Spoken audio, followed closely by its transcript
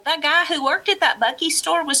That guy who worked at that Bucky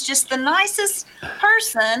store was just the nicest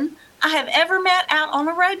person I have ever met out on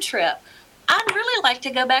a road trip. I'd really like to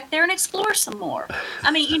go back there and explore some more. I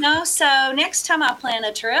mean, so next time I plan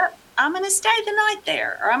a trip, I'm going to stay the night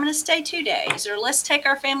there, or I'm going to stay 2 days, or let's take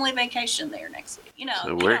our family vacation there next week.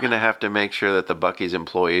 So we're going to have to make sure that the Buc-ee's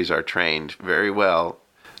employees are trained very well.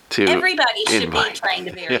 Everybody should be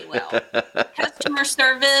trained very well. Customer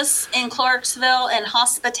service in Clarksville and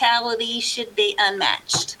hospitality should be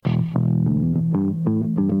unmatched.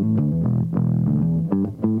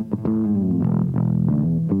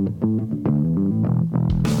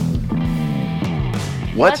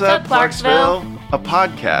 What's up, Clarksville? A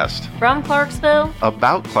podcast from Clarksville,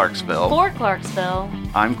 about Clarksville, for Clarksville.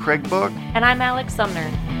 I'm Craig Book. And I'm Alex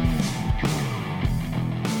Sumner.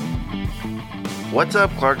 What's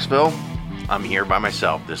up, Clarksville? I'm here by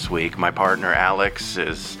myself this week. My partner, Alex,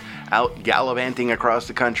 is out gallivanting across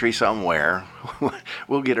the country somewhere.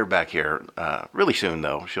 We'll get her back here really soon,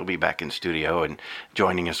 though. She'll be back in studio and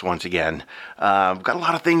joining us once again. Got a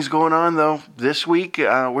lot of things going on, though. This week,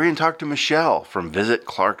 we're going to talk to Michelle from Visit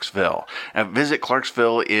Clarksville. Now, Visit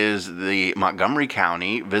Clarksville is the Montgomery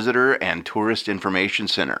County Visitor and Tourist Information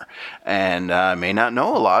Center. And may not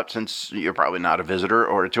know a lot since you're probably not a visitor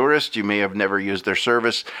or a tourist. You may have never used their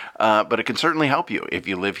service, but it can certainly help you if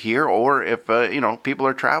you live here or if, people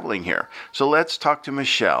are traveling here. So let's talk to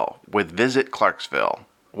Michelle with Visit Clarksville.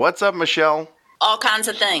 What's up, Michelle? All kinds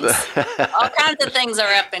of things. All kinds of things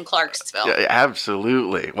are up in Clarksville. Yeah,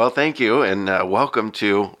 absolutely. Well, thank you, and welcome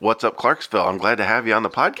to What's Up, Clarksville. I'm glad to have you on the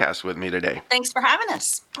podcast with me today. Thanks for having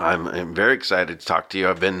us. I'm very excited to talk to you.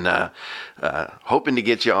 I've been hoping to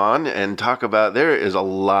get you on and talk about, there is a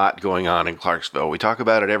lot going on in Clarksville. We talk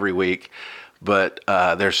about it every week, but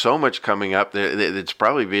there's so much coming up that it's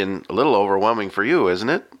probably been a little overwhelming for you, isn't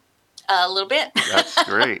it? A little bit. That's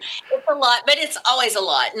great. It's a lot, but it's always a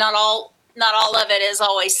lot. Not all of it is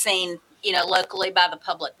always seen, locally by the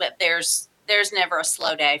public, but there's never a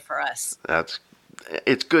slow day for us.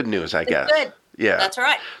 It's good news, I guess. Good. Yeah. That's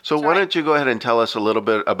right. So why don't you go ahead and tell us a little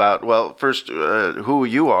bit about, well, first, who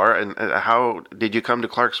you are and how did you come to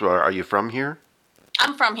Clarksville? Are you from here?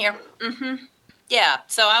 I'm from here. Mm-hmm. Yeah.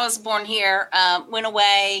 So I was born here, went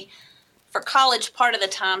away for college part of the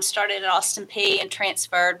time, started at Austin P and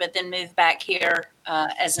transferred, but then moved back here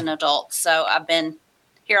as an adult. So I've been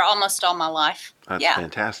here almost all my life. That's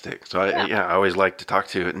fantastic. So I always like to talk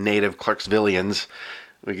to native Clarksvillians.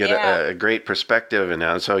 We get a great perspective,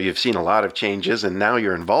 and so you've seen a lot of changes, and now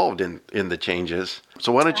you're involved in the changes.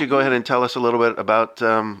 So why don't you go ahead and tell us a little bit about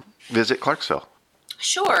Visit Clarksville?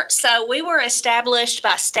 Sure. So we were established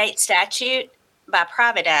by state statute, by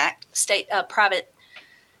private act, private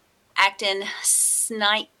act in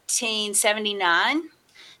 1979.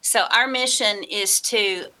 So our mission is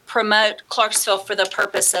to promote Clarksville for the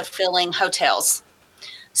purpose of filling hotels.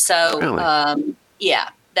 So, really?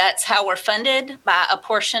 That's how we're funded, by a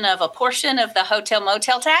portion of the hotel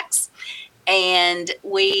motel tax. And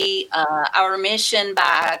we, our mission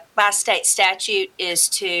by state statute is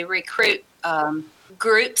to recruit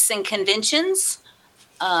groups and conventions.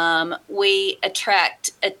 We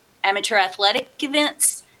attract amateur athletic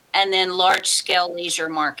events, and then large-scale leisure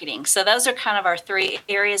marketing. So those are kind of our three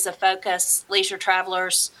areas of focus: leisure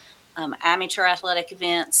travelers, amateur athletic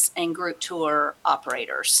events, and group tour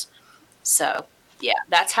operators. So,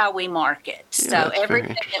 that's how we market. Yeah, so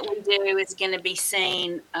everything that we do is going to be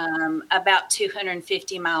seen about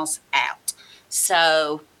 250 miles out.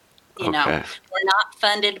 So, we're not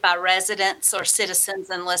funded by residents or citizens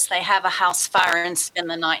unless they have a house fire and spend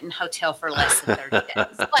the night in a hotel for less than 30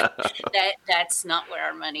 days. That's not where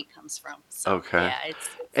our money comes from. So, okay. Yeah,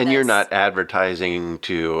 and you're not advertising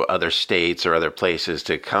to other states or other places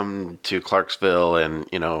to come to Clarksville and,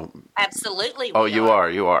 Absolutely. Oh, you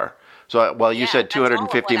are. So, you said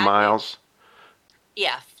 250 miles.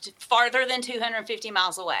 Yeah, farther than 250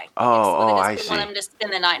 miles away. I see. We want them to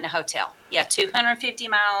spend the night in a hotel. Yeah, 250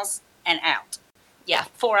 miles and out. Yeah,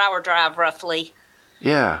 4-hour drive roughly.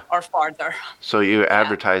 Yeah. Or farther. So you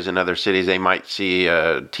advertise in other cities. They might see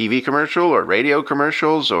a TV commercial or radio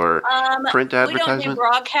commercials or print advertisement? We don't do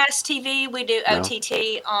broadcast TV. We do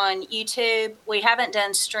OTT on YouTube. We haven't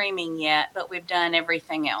done streaming yet, but we've done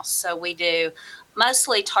everything else. So we do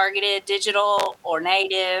mostly targeted digital or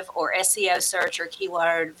native or SEO search or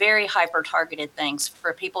keyword, very hyper-targeted things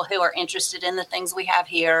for people who are interested in the things we have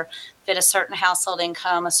here, fit a certain household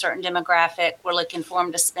income, a certain demographic. We're looking for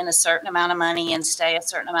them to spend a certain amount of money and stay a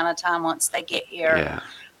certain amount of time once they get here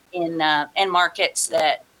in markets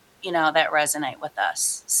that that resonate with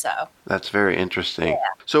us. So That's very interesting. yeah.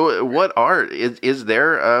 So, what is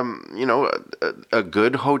there a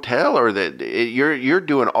good hotel, or that you're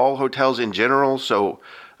doing all hotels in general? So,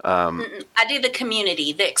 I do the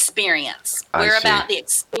community, the experience. I We're see. about the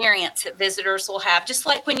experience that visitors will have, just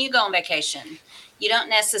like when you go on vacation. You don't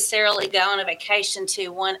necessarily go on a vacation to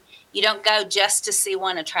one. You don't go just to see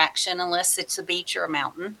one attraction unless it's a beach or a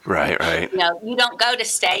mountain. Right, right, You don't go to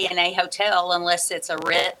stay in a hotel unless it's a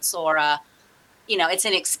Ritz or it's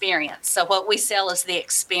an experience. So what we sell is the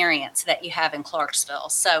experience that you have in Clarksville.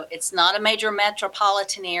 So it's not a major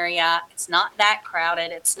metropolitan area. It's not that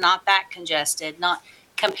crowded. It's not that congested, not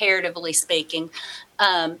comparatively speaking.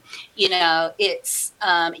 It's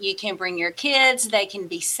you can bring your kids. They can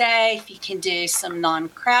be safe. You can do some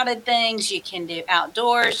non-crowded things. You can do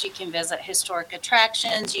outdoors. You can visit historic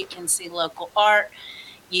attractions. You can see local art.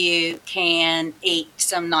 You can eat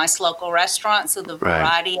some nice local restaurants with a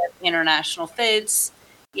variety of international foods,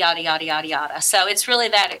 yada, yada, yada, yada. So it's really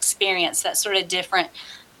that experience that's sort of different,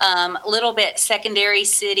 a little bit secondary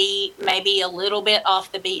city, maybe a little bit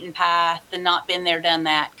off the beaten path, the not been there, done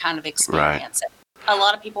that kind of experience. Right. A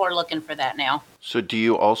lot of people are looking for that now. So do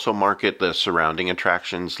you also market the surrounding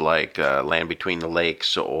attractions like Land Between the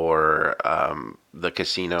Lakes or the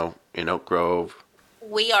casino in Oak Grove?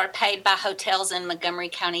 We are paid by hotels in Montgomery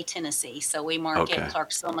County, Tennessee. So we market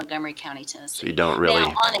Clarksville, Montgomery County, Tennessee. So you don't really...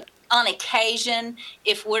 Now, on occasion,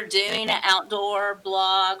 if we're doing an outdoor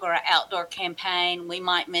blog or an outdoor campaign, we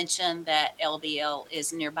might mention that LBL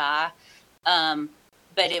is nearby. But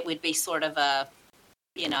it would be sort of a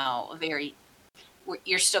very...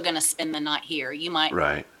 You're still going to spend the night here. You might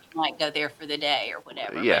go there for the day or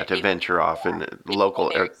whatever. Yeah, to venture off in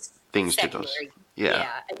local things to go. Yeah,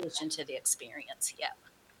 addition to the experience. Yeah.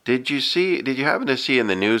 Did you happen to see in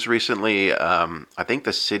the news recently, I think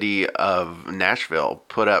the city of Nashville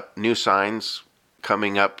put up new signs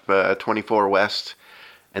coming up 24 West,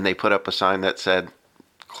 and they put up a sign that said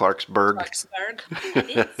Clarksburg. Clarksburg. I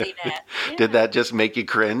did see that. Yeah. Did that just make you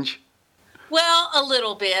cringe? Well, a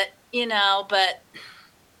little bit, but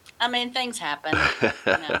I mean, things happen.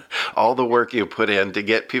 All the work you put in to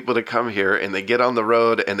get people to come here, and they get on the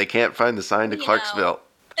road and they can't find the sign to Clarksville.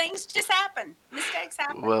 Things just happen. Mistakes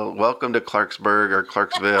happen. Well, welcome to Clarksburg or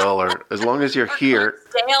Clarksville, or as long as you're here.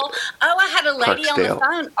 Clarksdale. Oh, I had a lady on the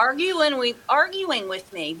phone arguing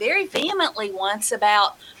with me very vehemently once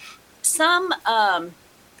about some,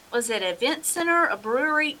 was it an event center, a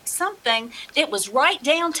brewery, something that was right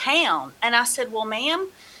downtown. And I said, well, ma'am,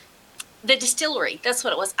 the distillery, that's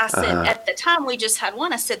what it was. I said, at the time we just had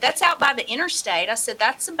one. I said, that's out by the interstate. I said,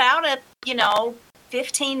 that's about a,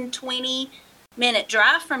 15, 20-minute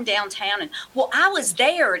drive from downtown. And, well, I was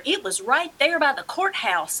there. And it was right there by the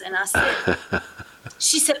courthouse. And I said,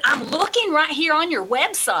 she said, I'm looking right here on your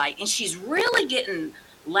website. And she's really getting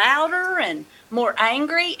louder and more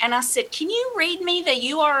angry. And I said, can you read me the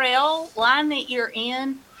URL line that you're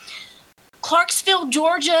in? Clarksville,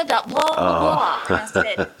 Georgia, blah, blah, blah. And I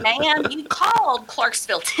said, ma'am, you called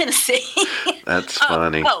Clarksville, Tennessee. That's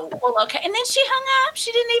funny. Oh, well, okay. And then she hung up.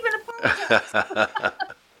 She didn't even apologize.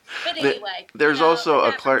 But anyway. There's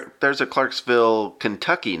also there's a Clarksville,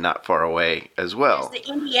 Kentucky not far away as well. There's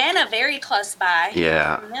the Indiana very close by.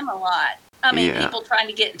 Yeah. From them a lot. I mean, people trying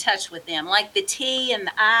to get in touch with them. Like the T and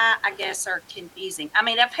the I guess, are confusing. I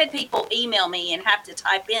mean, I've had people email me and have to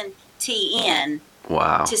type in TN.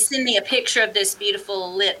 Wow. To send me a picture of this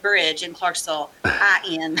beautiful lit bridge in Clarksville,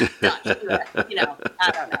 IN. I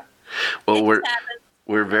don't know. Well,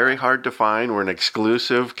 we're very hard to find. We're an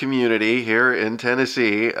exclusive community here in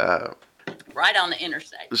Tennessee. Right on the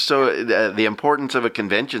interstate. So the importance of a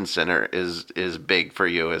convention center is big for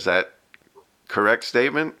you. Is that correct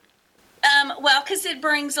statement? Well, because it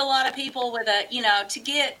brings a lot of people with to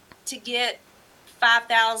get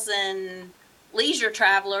 5,000 leisure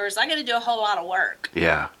travelers, I got to do a whole lot of work.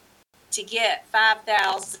 Yeah. To get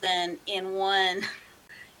 5,000 in one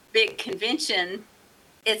big convention,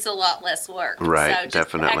 it's a lot less work. Right, so just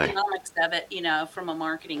definitely. The economics of it, from a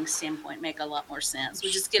marketing standpoint, make a lot more sense. We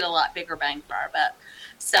just get a lot bigger bang for our buck.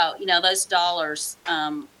 So, those dollars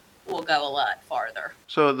will go a lot farther.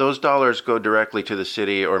 So those dollars go directly to the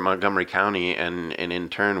city or Montgomery County, and in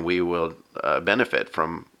turn we will benefit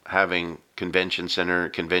from having convention center,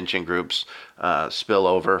 convention groups spill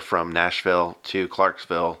over from Nashville to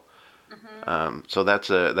Clarksville. Mm-hmm. So that's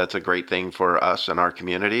a great thing for us and our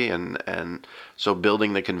community, and so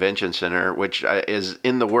building the convention center, which is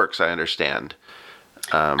in the works, I understand.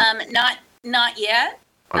 Not yet.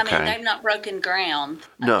 Okay. I mean, they've not broken ground.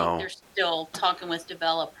 I think they're still talking with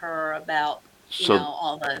developer about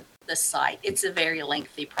all the site. It's a very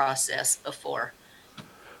lengthy process before.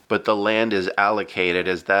 But the land is allocated.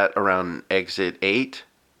 Is that around exit 8?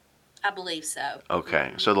 I believe so.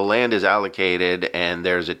 Okay, so the land is allocated, and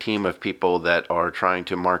there's a team of people that are trying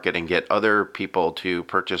to market and get other people to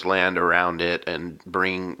purchase land around it and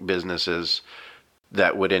bring businesses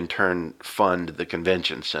that would in turn fund the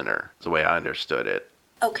convention center, the way I understood it.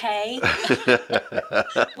 Okay.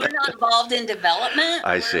 We're not involved in development.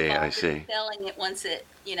 I We're see. involved in selling it once it,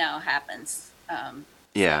 happens.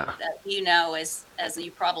 Yeah. So that as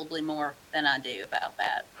you probably more than I do about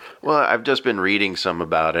that. Well, I've just been reading some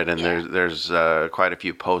about it, and Yeah. there's quite a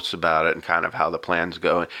few posts about it and kind of how the plans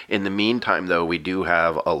go. In the meantime, though, we do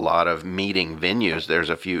have a lot of meeting venues. There's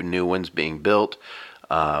a few new ones being built.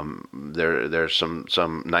 There's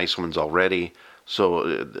some nice ones already.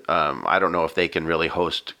 So I don't know if they can really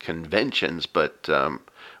host conventions, but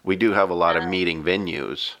we do have a lot of meeting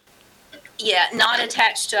venues. Yeah, not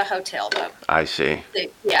attached to a hotel though. I see.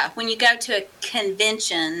 Yeah, when you go to a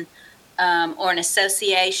convention or an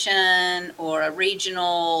association or a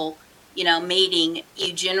regional, meeting,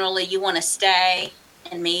 you want to stay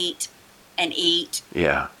and meet and eat.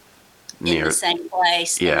 Yeah. In the same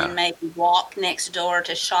place, Yeah. and then maybe walk next door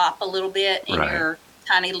to shop a little bit in Right. your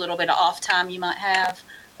tiny little bit of off time you might have,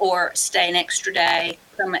 or stay an extra day,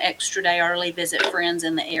 come an extra day early, visit friends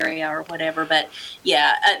in the area or whatever. But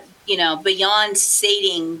yeah, beyond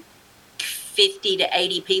seating 50 to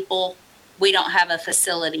 80 people, we don't have a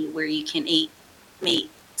facility where you can eat, meet,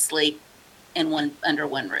 sleep under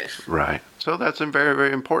one roof. Right. So that's very,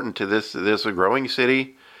 very important to this a growing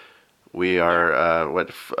city. We are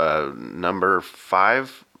number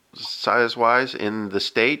 5 size-wise in the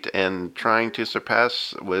state, and trying to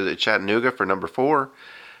surpass Chattanooga for number 4.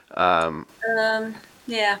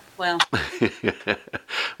 Yeah. Well.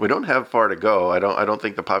 We don't have far to go. I don't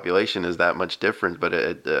think the population is that much different, but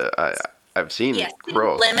I've seen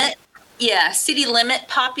growth. City limit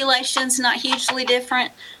population's not hugely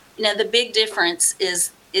different. The big difference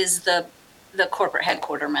is the corporate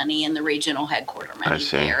headquarter money and the regional headquarter money. I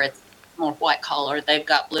see. There. It's more white collar. They've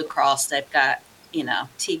got Blue Cross, they've got,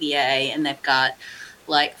 TVA, and they've got,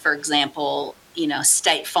 like, for example,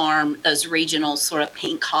 State Farm, those regional sort of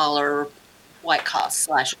pink collar, white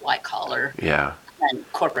collar. Yeah. And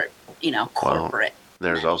corporate, corporate.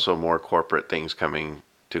 There's money. also more corporate things coming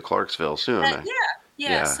to Clarksville soon.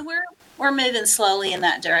 Yeah. So we're moving slowly in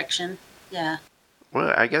that direction. Yeah.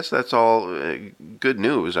 Well, I guess that's all good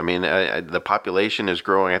news. I mean, the population is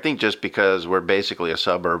growing. I think just because we're basically a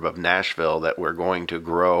suburb of Nashville, that we're going to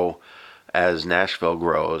grow as Nashville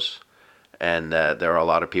grows, and there are a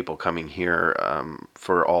lot of people coming here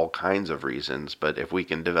for all kinds of reasons. But if we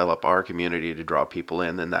can develop our community to draw people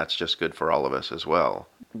in, then that's just good for all of us as well.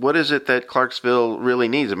 What is it that Clarksville really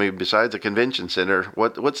needs? I mean, besides a convention center,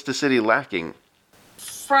 what's the city lacking?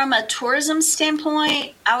 From a tourism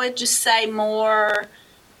standpoint, I would just say more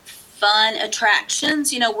fun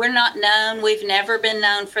attractions. We're not known. We've never been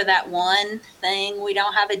known for that one thing. We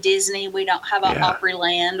don't have a Disney. We don't have a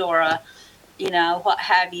Opryland or a, what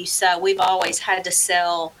have you. So we've always had to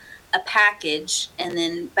sell a package. And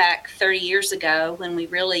then back 30 years ago, when we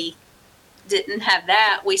really didn't have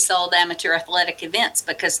that, we sold amateur athletic events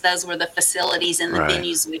because those were the facilities and the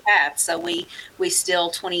venues we had. So we still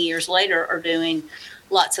 20 years later are doing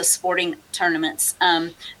lots of sporting tournaments.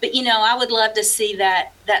 But, I would love to see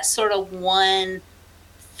that sort of one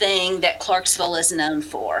thing that Clarksville is known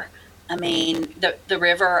for. I mean, the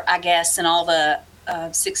river, I guess, and all the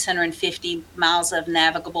 650 miles of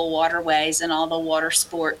navigable waterways and all the water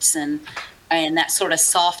sports and that sort of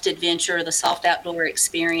soft adventure, the soft outdoor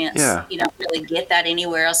experience. Yeah. You don't really get that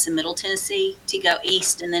anywhere else in Middle Tennessee. To go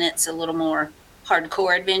east, and then it's a little more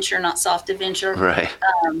hardcore adventure, not soft adventure. Right.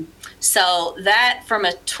 So that, from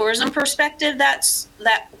a tourism perspective,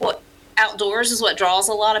 what outdoors is what draws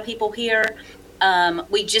a lot of people here.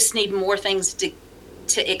 We just need more things to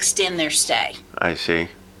extend their stay. I see.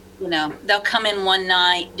 They'll come in one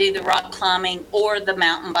night, do the rock climbing or the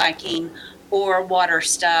mountain biking or water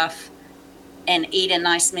stuff, and eat a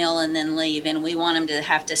nice meal and then leave. And we want them to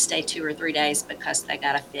have to stay 2 or 3 days because they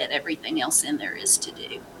got to fit everything else in there is to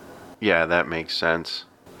do. Yeah, that makes sense.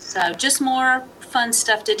 So just more fun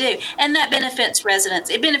stuff to do. And that benefits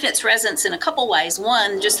residents. It benefits residents in a couple ways.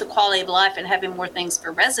 One, just the quality of life and having more things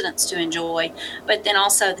for residents to enjoy. But then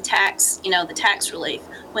also the tax relief.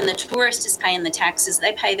 When the tourist is paying the taxes,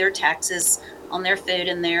 they pay their taxes on their food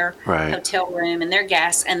and their hotel room and their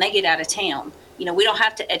gas, and they get out of town. We don't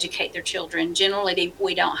have to educate their children. Generally,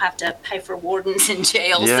 we don't have to pay for wardens and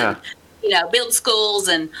jails and, build schools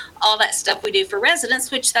and all that stuff we do for residents,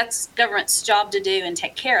 which that's government's job to do and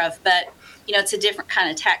take care of. But, it's a different kind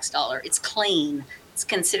of tax dollar. It's clean. it's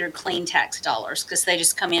considered clean tax dollars because they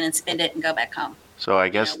just come in and spend it and go back home. So I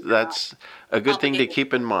guess that's a good thing to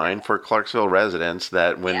keep in mind for Clarksville residents,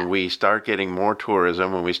 that when we start getting more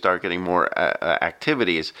tourism, when we start getting more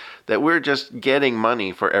activities, that we're just getting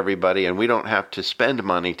money for everybody and we don't have to spend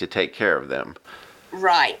money to take care of them.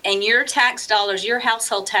 Right. And your tax dollars, your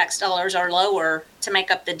household tax dollars are lower to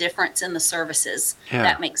make up the difference in the services. Yeah.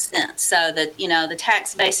 That makes sense. So that, the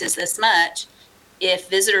tax base is this much.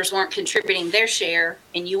 If visitors weren't contributing their share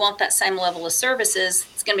and you want that same level of services,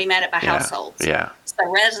 it's going to be made up by households. Yeah.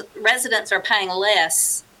 So residents are paying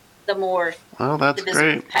less the more. Well, that's the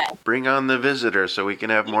visitors great. pay. Bring on the visitors so we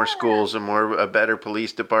can have more schools and a better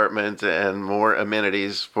police department and more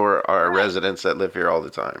amenities for our residents that live here all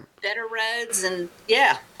the time. Better roads and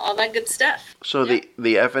all that good stuff. So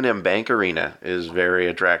the F&M Bank Arena is very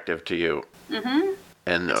attractive to you. Mm-hmm.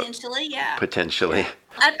 And Potentially, yeah. Potentially.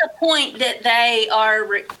 At the point that they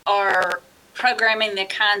are programming the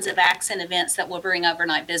kinds of acts and events that will bring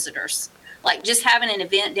overnight visitors. Like just having an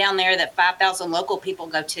event down there that 5,000 local people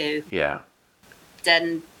go to. Yeah.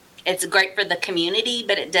 It's great for the community,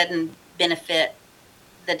 but it doesn't benefit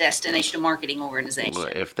the destination marketing organization. Well,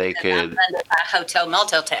 if they could. I'm funded by hotel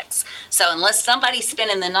motel tax. So unless somebody's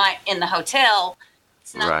spending the night in the hotel,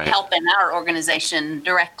 it's not helping our organization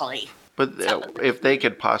directly. But if they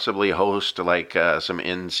could possibly host like some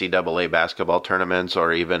NCAA basketball tournaments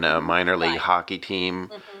or even a minor league hockey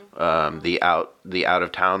team, the out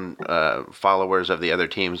of town followers of the other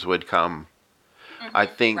teams would come. I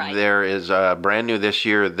think there is brand new this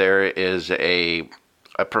year. There is a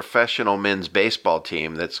professional men's baseball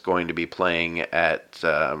team that's going to be playing at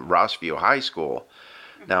Rossview High School.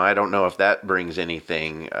 Now, I don't know if that brings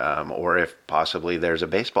anything, or if possibly there's a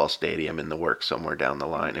baseball stadium in the works somewhere down the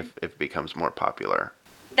line if it becomes more popular.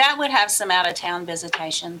 That would have some out-of-town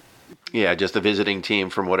visitation. Yeah, just a visiting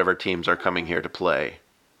team from whatever teams are coming here to play.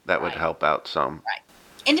 That would help out some. Right.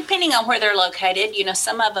 And depending on where they're located,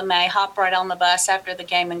 some of them may hop right on the bus after the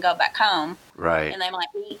game and go back home. Right. And they might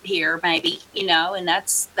eat here maybe, and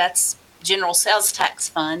that's general sales tax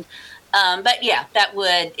fund. But that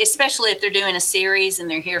would, especially if they're doing a series and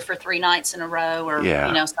they're here for 3 nights in a row or,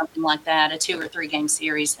 something like that, a 2 or 3 game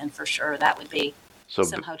series, then for sure that would be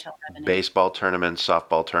some hotel revenue. Baseball tournaments,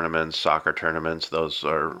 softball tournaments, soccer tournaments, those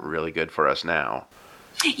are really good for us now.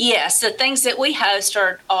 Yes, the things that we host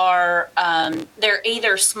are they're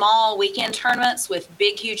either small weekend tournaments with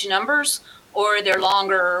big, huge numbers, or they're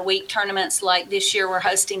longer week tournaments like this year we're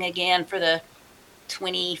hosting again for the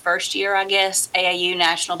 21st year, I guess, AAU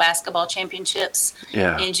National Basketball Championships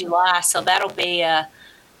in July. So that'll be,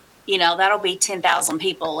 that'll be 10,000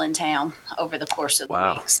 people in town over the course of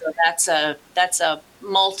the week. So that's a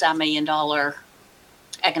multi-million-dollar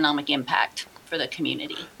economic impact for the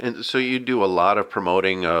community. And so you do a lot of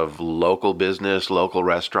promoting of local business, local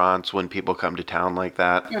restaurants when people come to town like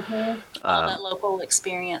that? Mm-hmm. All that local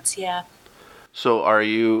experience, yeah. So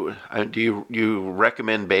do you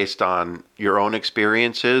recommend based on your own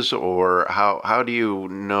experiences, or how do you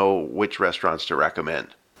know which restaurants to recommend?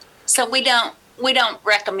 So we don't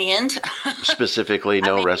recommend specifically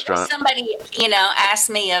restaurant. If somebody, asks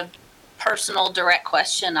me a personal direct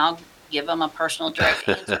question, I'll give them a personal direct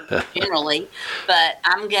answer generally, but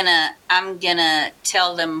I'm gonna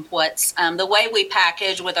tell them what's the way we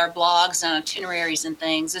package with our blogs and itineraries and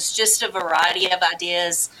things. It's just a variety of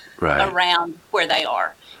ideas around where they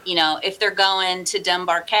are. If they're going to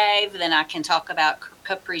Dunbar Cave, then I can talk about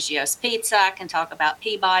Capriccio's Pizza. I can talk about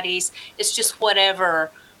Peabody's. It's just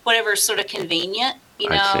whatever's sort of convenient,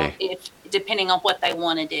 if depending on what they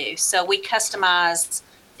want to do. So we customize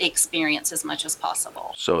the experience as much as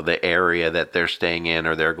possible. So the area that they're staying in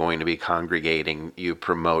or they're going to be congregating, you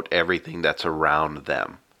promote everything that's around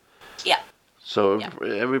them. Yeah. So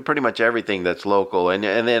pretty much everything that's local. And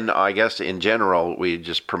then I guess in general, we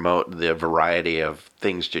just promote the variety of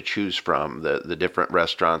things to choose from, the different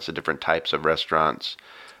restaurants, the different types of restaurants.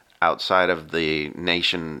 Outside of the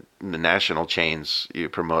national chains, you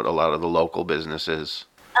promote a lot of the local businesses.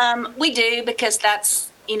 We do, because that's,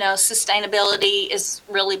 sustainability is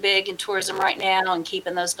really big in tourism right now, and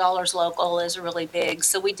keeping those dollars local is really big.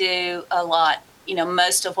 So we do a lot.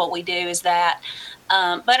 Most of what we do is that.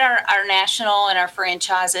 But our national and our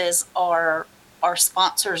franchises are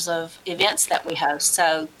sponsors of events that we host.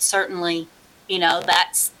 So certainly,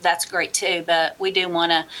 that's great too. But we do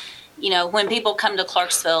want to, when people come to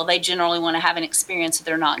Clarksville, they generally want to have an experience that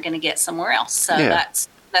they're not going to get somewhere else. So that's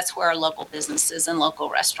where our local businesses and local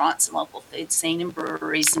restaurants and local food scene and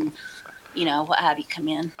breweries and, what have you come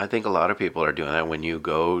in. I think a lot of people are doing that when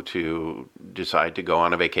you decide to go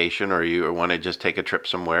on a vacation or you want to just take a trip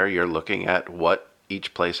somewhere. You're looking at what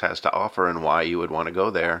each place has to offer and why you would want to go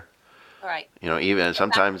there. Right. Even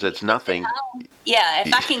sometimes it's nothing. Yeah,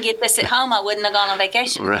 if I can get this at home, I wouldn't have gone on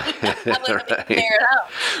vacation. Right. I wouldn't have been there at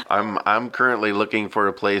home. I'm currently looking for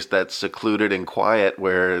a place that's secluded and quiet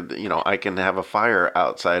where I can have a fire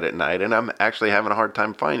outside at night, and I'm actually having a hard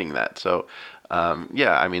time finding that. So,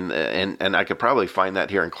 and I could probably find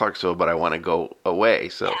that here in Clarksville, but I want to go away.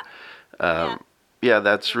 So, yeah,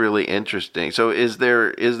 that's really interesting. So is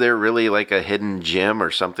there really like a hidden gem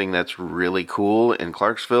or something that's really cool in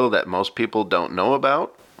Clarksville that most people don't know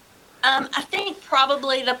about? I think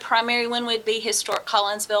probably the primary one would be historic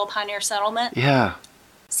Collinsville Pioneer Settlement. Yeah.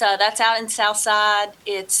 So that's out in Southside.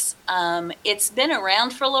 It's been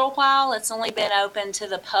around for a little while. It's only been open to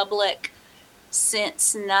the public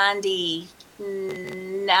since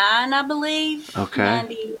 99, I believe. Okay.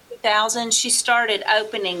 90,000. She started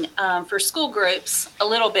opening for school groups a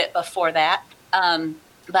little bit before that. And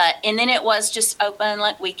then it was just open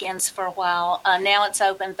like weekends for a while. Now it's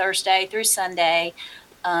open Thursday through Sunday,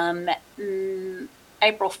 April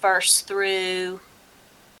 1st through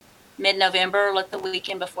mid-November, like the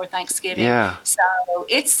weekend before Thanksgiving. Yeah. So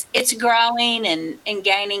it's growing and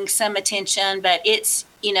gaining some attention, but it's,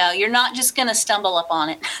 you're not just going to stumble upon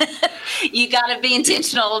it. You got to be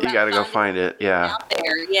intentional about You got to go find it. Yeah. out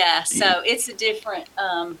there. Yeah. So it's a different,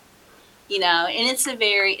 and it's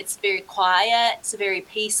very quiet. It's very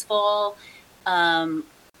peaceful,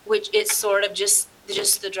 which it's sort of just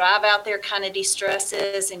the drive out there kind of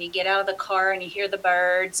de-stresses, and you get out of the car and you hear the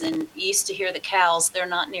birds, and you used to hear the cows. They're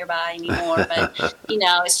not nearby anymore, but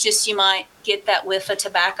it's just, you might get that whiff of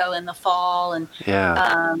tobacco in the fall, and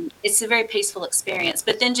it's a very peaceful experience.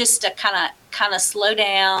 But then just to kind of slow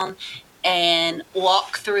down and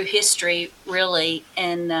walk through history really,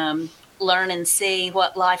 and learn and see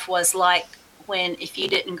what life was like when, if you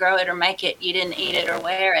didn't grow it or make it, you didn't eat it or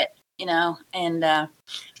wear it, and a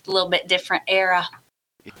little bit different era.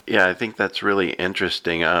 Yeah, I think that's really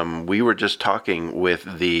interesting. We were just talking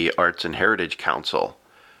with the Arts and Heritage Council,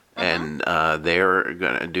 and they're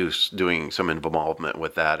going to doing some involvement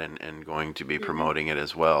with that, and going to be promoting it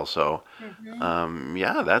as well. So,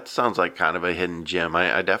 that sounds like kind of a hidden gem.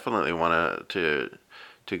 I definitely want to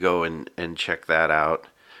go and check that out.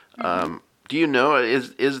 Do you know,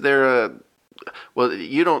 is there well,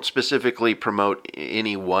 you don't specifically promote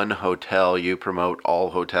any one hotel. You promote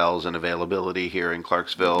all hotels and availability here in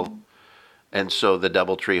Clarksville. And so the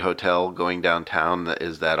Doubletree Hotel going downtown,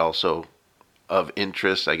 is that also of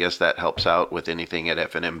interest? I guess that helps out with anything at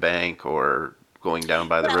F&M Bank or going down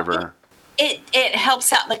by the river. It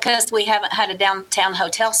helps out because we haven't had a downtown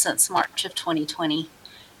hotel since March of 2020.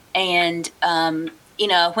 And,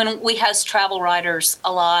 when we host travel writers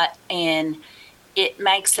a lot, and it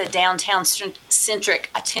makes a downtown-centric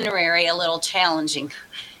itinerary a little challenging,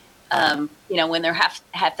 when they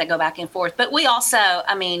have to go back and forth. But we also,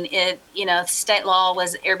 state law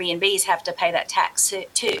was Airbnbs have to pay that tax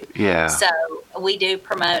too. Yeah. So we do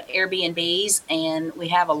promote Airbnbs, and we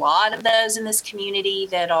have a lot of those in this community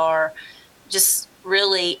that are just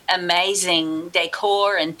really amazing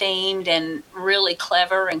decor and themed and really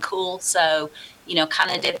clever and cool. So,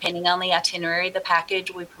 kind of depending on the itinerary, the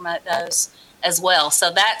package, we promote those as well.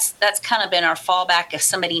 So that's kind of been our fallback if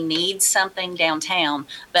somebody needs something downtown.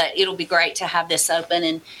 But it'll be great to have this open,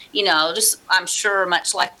 and I'm sure,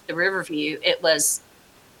 much like the Riverview, it was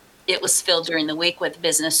filled during the week with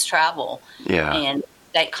business travel and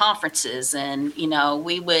state conferences, and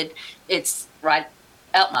it's right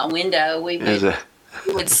out my window. We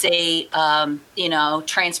would see,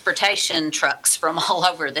 transportation trucks from all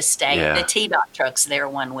over the state. Yeah. The T-Dot trucks there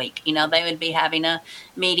one week. They would be having a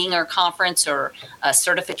meeting or conference or a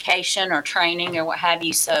certification or training or what have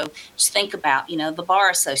you. So just think about, the Bar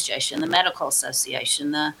Association, the Medical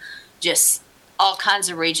Association, just all kinds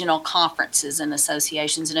of regional conferences and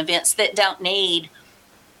associations and events that don't need,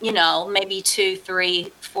 maybe 200,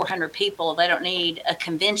 300, 400 people. They don't need a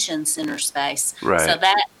convention center space. Right. So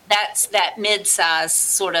that's that mid-size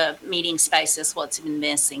sort of meeting space is what's been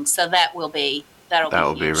missing. So that'll be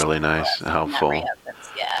really nice, helpful.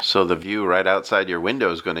 Yeah. So the view right outside your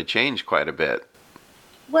window is going to change quite a bit.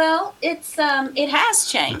 Well, it has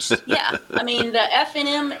changed. Yeah. The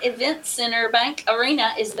F&M Event Center Bank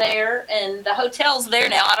Arena is there, and the hotel's there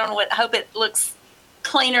now. I hope it looks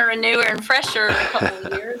cleaner and newer and fresher in a couple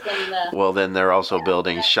of years. And, well, then they're also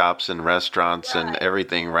building shops and restaurants and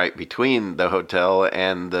everything right between the hotel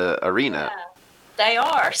and the arena. Yeah, they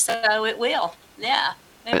are, so it will. Yeah,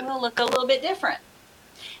 it will look a little bit different.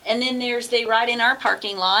 And then there's right in our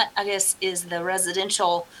parking lot, I guess, is the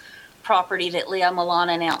residential property that Leo Milan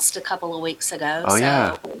announced a couple of weeks ago. Oh,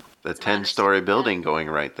 yeah. The 10-story building going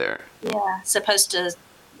right there. Yeah, supposed to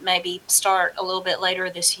maybe start a little bit later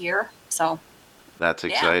this year. So that's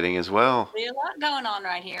exciting as well. There's a lot going on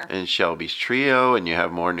right here. And Shelby's Trio, and you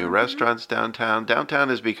have more new restaurants downtown.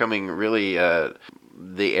 Downtown is becoming really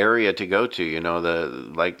the area to go to.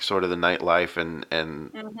 The sort of the nightlife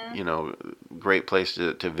and great place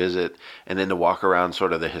to visit, and then to walk around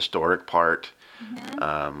sort of the historic part.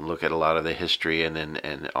 Look at a lot of the history,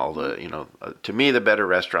 and all the to me the better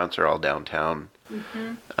restaurants are all downtown.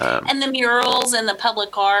 And the murals and the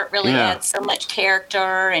public art really add so much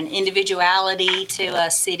character and individuality to a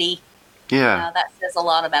city. Yeah, that says a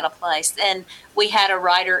lot about a place. And we had a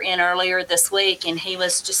writer in earlier this week, and he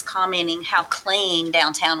was just commenting how clean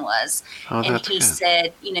downtown was. Oh, and he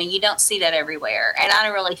said, you don't see that everywhere. And I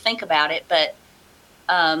don't really think about it, but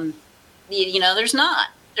there's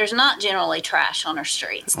not generally trash on our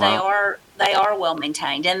streets. Wow. They are well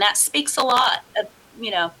maintained, and that speaks a lot of,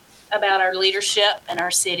 about our leadership and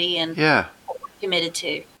our city and what we're committed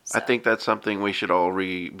to. So. I think that's something we should all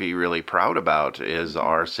be really proud about, is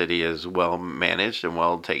our city is well managed and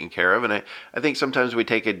well taken care of. And I think sometimes we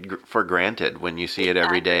take it for granted when you see it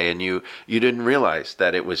every day, and you didn't realize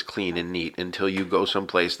that it was clean and neat until you go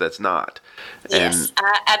someplace that's not. Yes,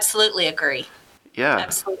 I absolutely agree. Yeah.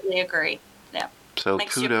 Absolutely agree. Yeah. So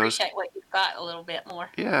makes kudos. You appreciate what you've got a little bit more.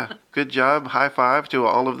 Yeah, good job. High five to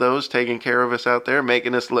all of those taking care of us out there,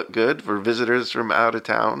 making us look good for visitors from out of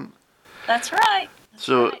town. That's right.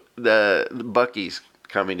 So the Buc-ee's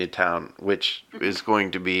coming to town, which is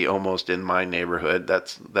going to be almost in my neighborhood.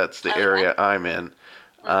 That's the area I'm in.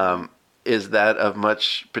 Is that of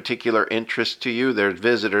much particular interest to you? There's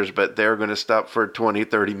visitors, but they're going to stop for 20,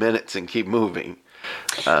 30 minutes and keep moving.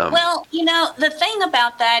 Well, the thing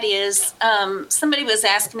about that is somebody was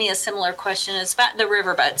asking me a similar question. It's about the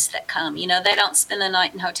riverboats that come. They don't spend the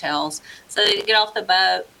night in hotels. So they get off the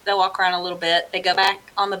boat, they walk around a little bit, they go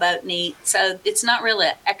back on the boat and eat. So it's not really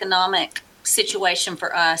an economic situation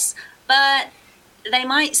for us. But they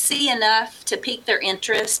might see enough to pique their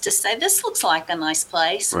interest to say, this looks like a nice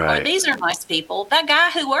place. Right. Or these are nice people. That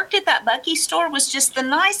guy who worked at that Buc-ee store was just the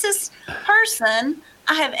nicest person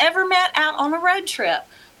I have ever met out on a road trip.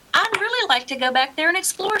 I'd really like to go back there and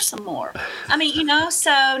explore some more.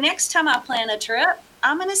 So next time I plan a trip,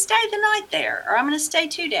 I'm going to stay the night there, or I'm going to stay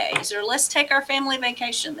 2 days, or let's take our family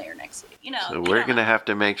vacation there next week. So we're going to have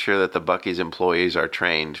to make sure that the Buc-ee's employees are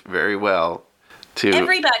trained very well.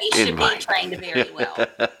 Everybody should be trained very well.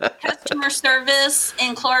 Customer service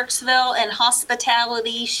in Clarksville and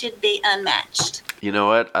hospitality should be unmatched. You know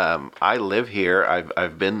what? I live here.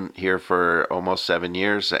 I've been here for almost 7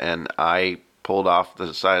 years, and I pulled off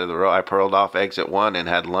the side of the road. I pulled off exit 1 and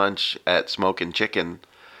had lunch at Smokin' Chicken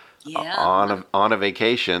on a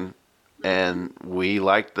vacation, and we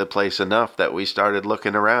liked the place enough that we started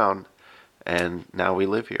looking around, and now we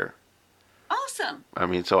live here. Awesome.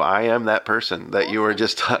 So I am that person that you were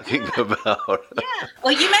just talking about. Yeah.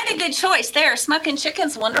 Well, you made a good choice there. Smokin'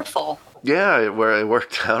 Chicken's wonderful. Yeah, it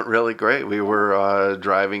worked out really great. We were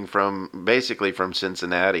driving basically from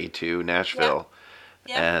Cincinnati to Nashville.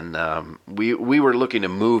 Yeah. And we were looking to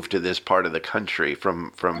move to this part of the country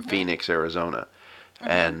from Phoenix, Arizona.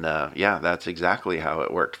 And that's exactly how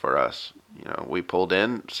it worked for us. We pulled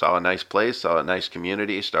in, saw a nice place, saw a nice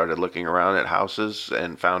community, started looking around at houses,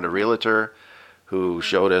 and found a realtor who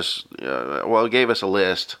showed us, gave us a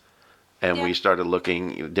list, and we started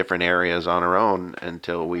looking at different areas on our own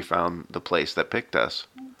until we found the place that picked us.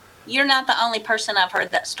 You're not the only person I've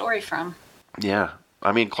heard that story from. Yeah.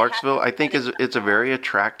 Clarksville, I think it's a very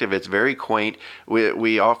attractive. It's very quaint.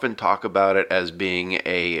 We often talk about it as being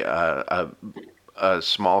a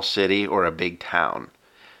small city or a big town.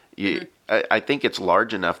 I think it's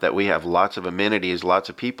large enough that we have lots of amenities, lots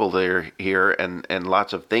of people there here, and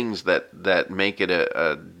lots of things that make it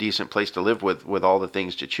a decent place to live with all the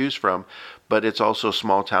things to choose from. But it's also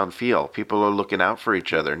small town feel. People are looking out for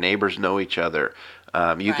each other. Neighbors know each other.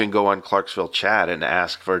 You can go on Clarksville Chat and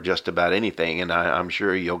ask for just about anything, and I'm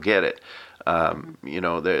sure you'll get it.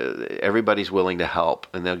 Everybody's willing to help,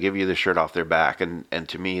 and they'll give you the shirt off their back. And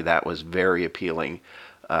to me, that was very appealing.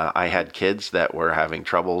 I had kids that were having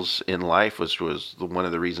troubles in life, which was one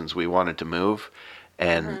of the reasons we wanted to move,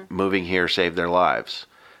 and moving here saved their lives.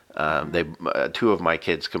 Two of my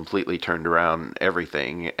kids completely turned around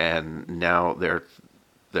everything, and now they're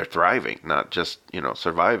thriving, not just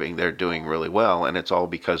surviving. They're doing really well, and it's all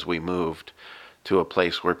because we moved to a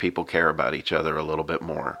place where people care about each other a little bit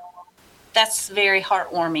more. That's very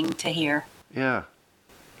heartwarming to hear. Yeah.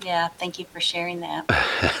 Yeah, thank you for sharing that.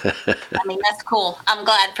 I mean, that's cool. I'm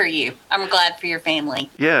glad for you. I'm glad for your family.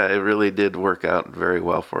 Yeah, it really did work out very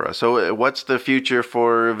well for us. So, what's the future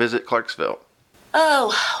for Visit Clarksville?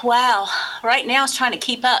 Oh, wow. Right now it's trying to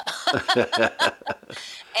keep up.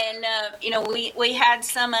 And, we had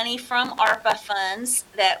some money from ARPA funds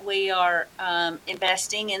that we are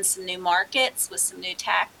investing in some new markets with some new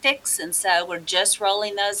tactics. And so we're just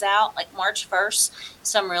rolling those out like March 1st.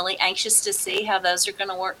 So I'm really anxious to see how those are going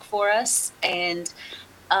to work for us. And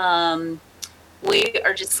we're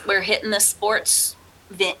hitting the sports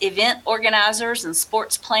event organizers and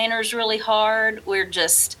sports planners really hard. We're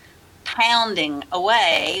just pounding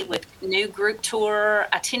away with new group tour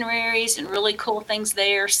itineraries and really cool things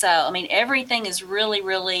there. So, I mean, everything is really,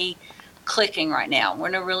 really clicking right now. We're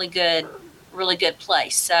in a really good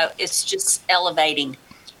place. So it's just elevating,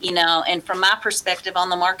 and from my perspective on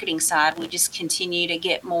the marketing side, we just continue to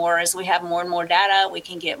get more as we have more and more data, we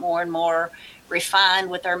can get more and more refined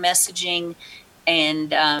with our messaging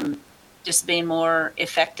and just being more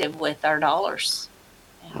effective with our dollars.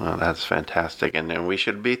 Well, that's fantastic, and we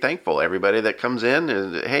should be thankful. Everybody that comes in,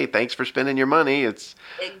 hey, thanks for spending your money. It's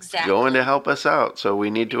going to help us out. So we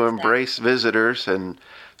need to embrace visitors and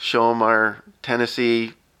show them our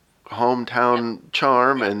Tennessee hometown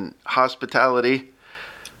charm and hospitality.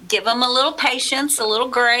 Give them a little patience, a little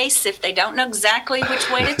grace. If they don't know exactly which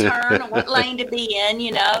way to turn or what lane to be in,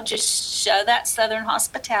 just show that Southern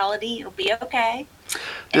hospitality. It'll be okay.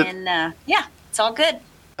 It's all good.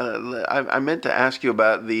 I meant to ask you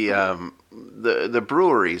about the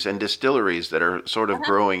breweries and distilleries that are sort of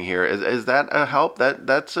growing here. Is that a help?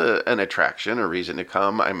 That's an attraction, a reason to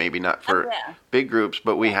come. Maybe not for big groups,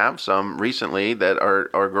 but we have some recently that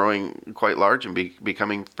are growing quite large and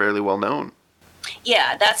becoming fairly well known.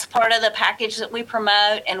 Yeah, that's part of the package that we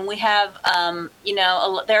promote. And we have,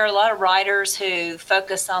 there are a lot of writers who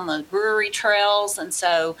focus on the brewery trails. And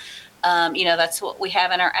so, that's what we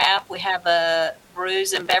have in our app. We have a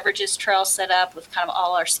brews and beverages trail set up with kind of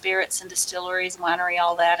all our spirits and distilleries, winery,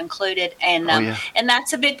 all that included. And and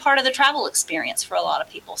that's a big part of the travel experience for a lot of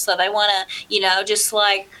people. So they want to, just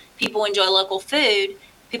like people enjoy local food,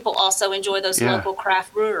 people also enjoy those local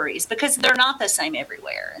craft breweries because they're not the same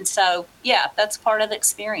everywhere. And so, that's part of the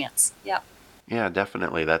experience. Yeah. Yeah,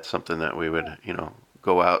 definitely. That's something that we would,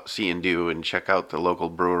 go out, see and do, and check out the local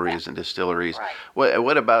breweries and distilleries. Right.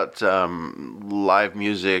 What about live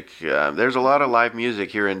music? There's a lot of live music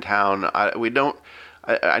here in town.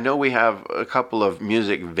 I know we have a couple of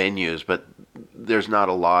music venues, but there's not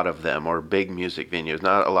a lot of them, or big music venues,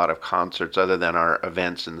 not a lot of concerts other than our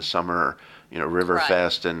events in the summer,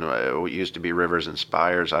 Riverfest and what used to be Rivers and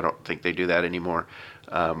Spires. I don't think they do that anymore.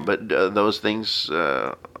 But those things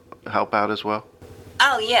help out as well?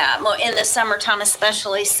 Oh, yeah. Well, in the summertime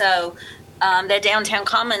especially. So the Downtown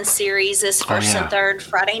Commons series is first and third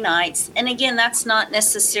Friday nights. And again, that's not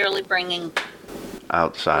necessarily bringing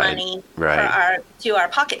outside money to our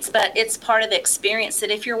pockets, but it's part of the experience that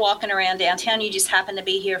if you're walking around downtown, you just happen to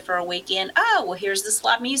be here for a weekend. Oh, well, here's this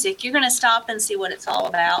live music. You're going to stop and see what it's all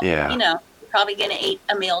about. Yeah. You're probably going to eat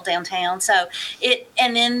a meal downtown. So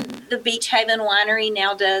and then the Beach Haven Winery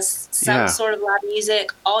now does some sort of live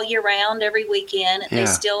music all year round, every weekend. They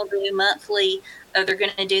still do monthly. They're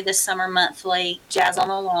going to do this summer monthly Jazz on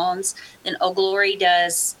the Lawns. Then Old Glory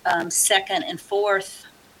does second and fourth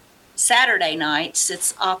Saturday nights.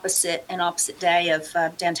 It's opposite day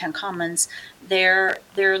of Downtown Commons. Their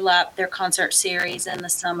concert series in the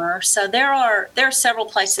summer. So there are several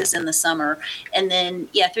places in the summer, and then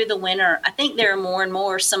through the winter, I think there are more and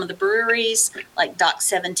more. Some of the breweries like Dock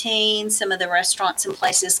 17, some of the restaurants and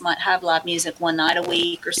places might have live music one night a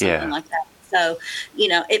week or something like that. So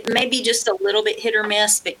it may be just a little bit hit or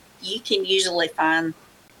miss, but you can usually find.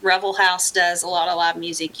 Revel House does a lot of live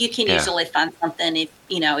music. You can usually find something if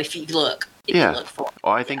you look. You look for it.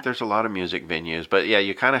 Well, I think there's a lot of music venues, but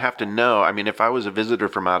you kind of have to know. I mean, if I was a visitor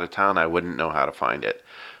from out of town, I wouldn't know how to find it.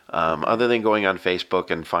 Other than going on Facebook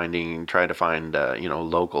and trying to find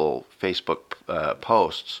local Facebook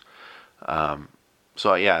posts.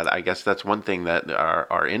 So I guess that's one thing that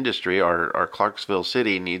our industry, our Clarksville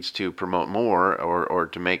city needs to promote more or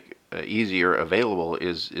to make easier available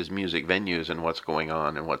is music venues and what's going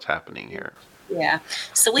on and what's happening here. Yeah.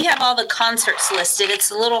 So we have all the concerts listed. It's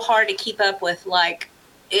a little hard to keep up with,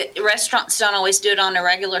 restaurants don't always do it on a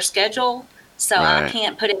regular schedule. So I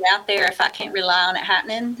can't put it out there if I can't rely on it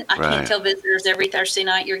happening. I can't tell visitors every Thursday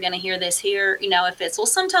night you're going to hear this here. If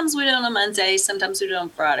it's, sometimes we do it on a Monday, sometimes we do it on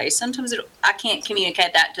Friday. I can't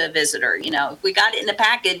communicate that to a visitor. If we got it in the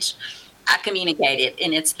package, I communicate it,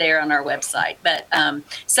 and it's there on our website. But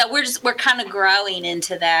so we're kind of growing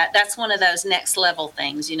into that. That's one of those next level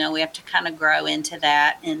things. We have to kind of grow into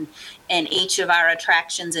that, and each of our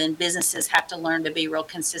attractions and businesses have to learn to be real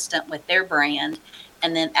consistent with their brand,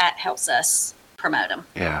 and then that helps us promote them.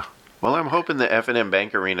 Yeah. Well, I'm hoping the F&M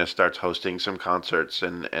Bank Arena starts hosting some concerts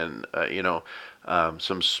and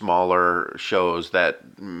some smaller shows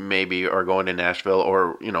that maybe are going to Nashville,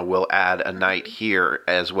 or will add a night here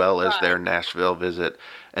as well as their Nashville visit,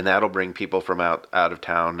 and that'll bring people from out of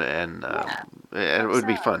town, and it would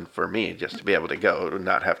be fun for me just to be able to go,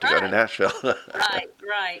 not have to go to Nashville.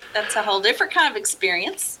 Right. That's a whole different kind of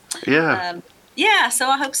experience. Yeah. So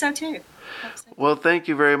I hope so too. Well, thank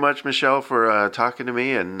you very much, Michelle, for talking to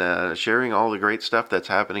me and sharing all the great stuff that's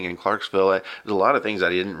happening in Clarksville. There's a lot of things I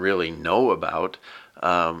didn't really know about.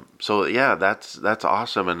 So yeah, that's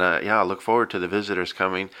awesome, and I look forward to the visitors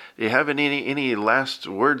coming. Do you have any last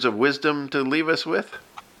words of wisdom to leave us with?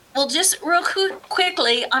 Well, just real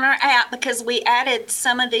quickly on our app, because we added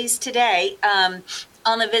some of these today.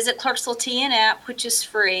 On the Visit Clarksville TN app, which is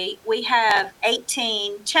free, we have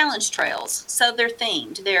 18 challenge trails. So they're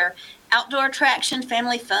themed. They're outdoor attraction,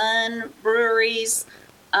 family fun, breweries,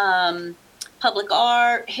 public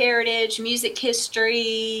art, heritage, music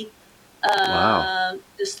history,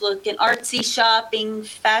 just looking, artsy shopping,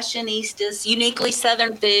 fashionistas, uniquely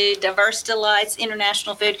Southern food, diverse delights,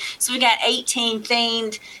 international food. So we got 18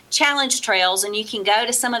 themed challenge trails, and you can go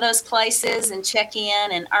to some of those places and check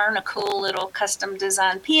in and earn a cool little custom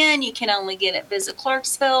designed pin you can only get at Visit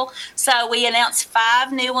Clarksville. So we announced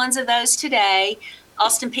 5 new ones of those today.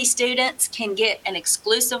 Austin Peay students can get an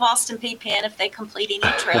exclusive Austin Peay pin if they complete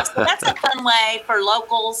any trail. So that's a fun way for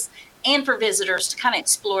locals and for visitors to kind of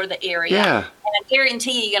explore the area. Yeah. And I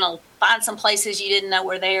guarantee you're going to find some places you didn't know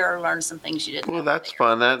were there, or learn some things you didn't know. Well, that's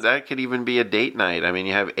fun. That could even be a date night. I mean,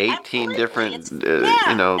 you have 18 different,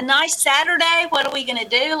 a nice Saturday. What are we going to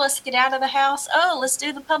do? Let's get out of the house. Oh, let's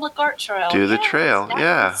do the public art trail. Do the trail,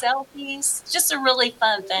 selfies. Just a really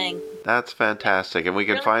fun thing. That's fantastic. And we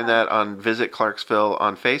can find that on Visit Clarksville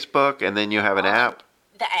on Facebook, and then you have an app?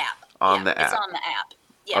 The app. The app. It's on the app.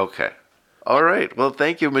 Yeah. Okay. All right. Well,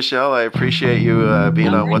 thank you, Michelle. I appreciate you being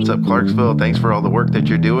on What's Up Clarksville. Thanks for all the work that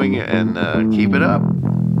you're doing, and keep it up.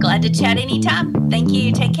 Glad to chat anytime. Thank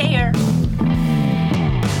you. Take care.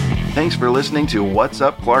 Thanks for listening to What's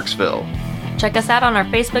Up Clarksville. Check us out on our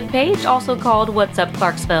Facebook page, also called What's Up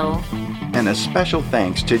Clarksville. And a special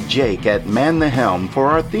thanks to Jake at Man the Helm for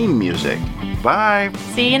our theme music. Bye.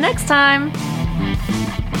 See you next time.